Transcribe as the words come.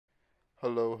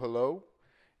Hello, hello.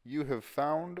 You have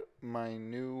found my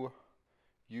new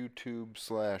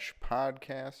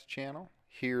YouTube/podcast channel,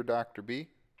 Here Dr. B,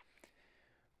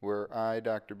 where I,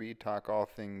 Dr. B, talk all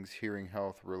things hearing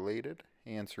health related,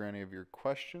 answer any of your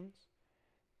questions,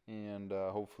 and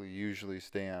hopefully usually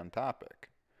stay on topic.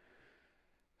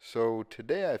 So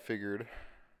today I figured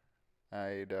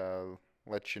I'd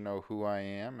let you know who I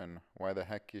am and why the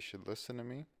heck you should listen to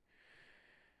me.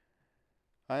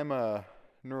 I'm a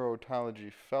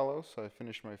neurotology fellow, so I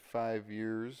finished my 5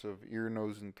 years of ear,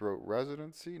 nose, and throat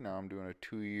residency. Now I'm doing a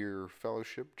 2-year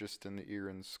fellowship just in the ear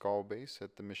and skull base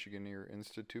at the Michigan Ear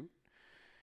Institute.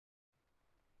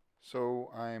 So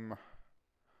I'm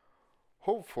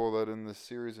hopeful that in this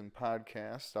series and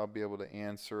podcast I'll be able to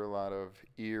answer a lot of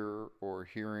ear or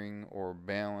hearing or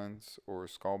balance or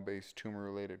skull-based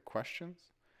tumor-related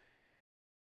questions.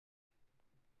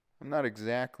 I'm not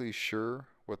exactly sure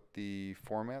what the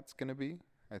format's going to be.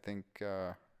 I think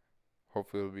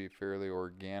hopefully it'll be fairly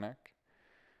organic.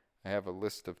 I have a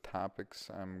list of topics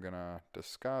I'm going to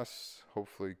discuss.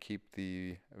 Hopefully keep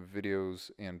the videos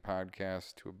and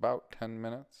podcasts to about 10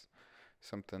 minutes.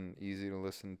 Something easy to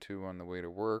listen to on the way to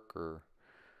work or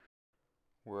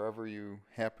wherever you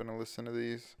happen to listen to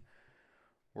these.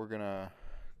 We're going to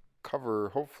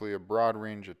cover hopefully a broad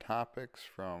range of topics,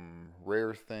 from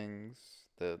rare things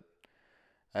that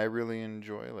I really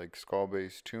enjoy, like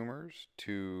skull-based tumors,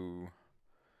 to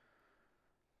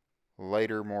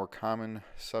lighter, more common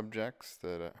subjects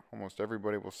that almost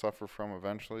everybody will suffer from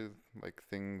eventually, like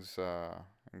things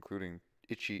including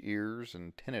itchy ears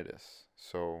and tinnitus.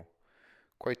 So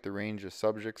quite the range of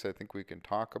subjects I think we can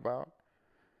talk about.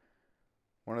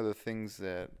 One of the things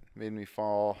that made me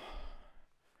fall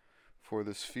for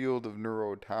this field of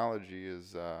neurotology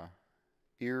is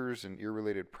ears and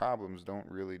ear-related problems don't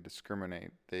really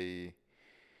discriminate. They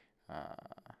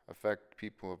affect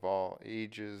people of all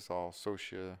ages, all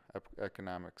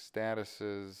socioeconomic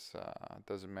statuses. It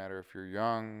doesn't matter if you're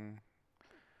young,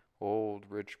 old,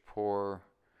 rich, poor.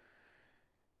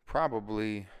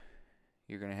 Probably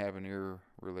you're going to have an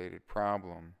ear-related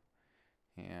problem.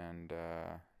 And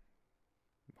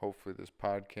hopefully this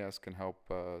podcast can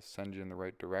help send you in the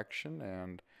right direction.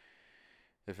 And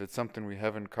if it's something we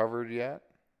haven't covered yet,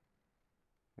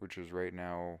 which is right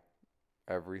now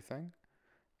everything.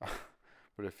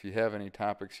 But if you have any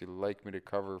topics you'd like me to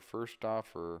cover first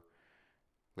off or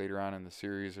later on in the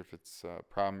series, if it's a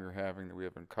problem you're having that we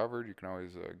haven't covered, you can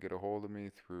always get a hold of me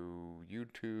through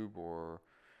YouTube or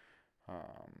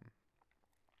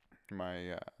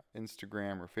my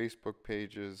Instagram or Facebook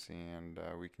pages, and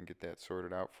we can get that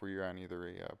sorted out for you on either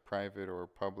a private or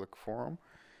public forum.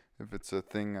 If it's a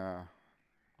thing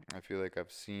I feel like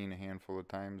I've seen a handful of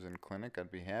times in clinic,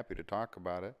 I'd be happy to talk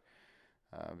about it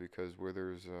because where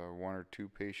there's 1 or 2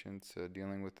 patients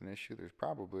dealing with an issue, there's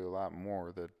probably a lot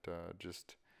more that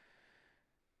just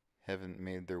haven't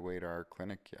made their way to our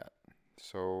clinic yet.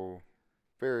 So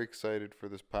very excited for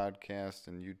this podcast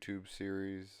and YouTube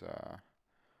series.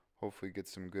 Hopefully get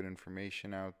some good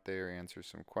information out there, answer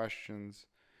some questions,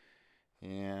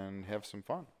 and have some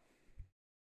fun.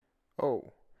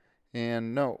 Oh,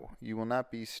 and no, you will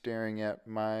not be staring at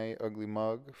my ugly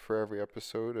mug for every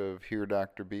episode of Here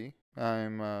Dr. B.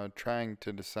 I'm trying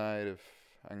to decide if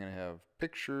I'm going to have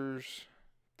pictures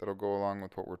that'll go along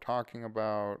with what we're talking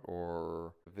about,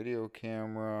 or a video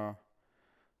camera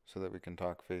so that we can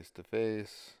talk face to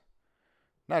face.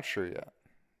 Not sure yet,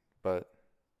 but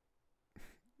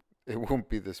it won't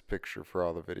be this picture for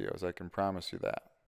all the videos, I can promise you that.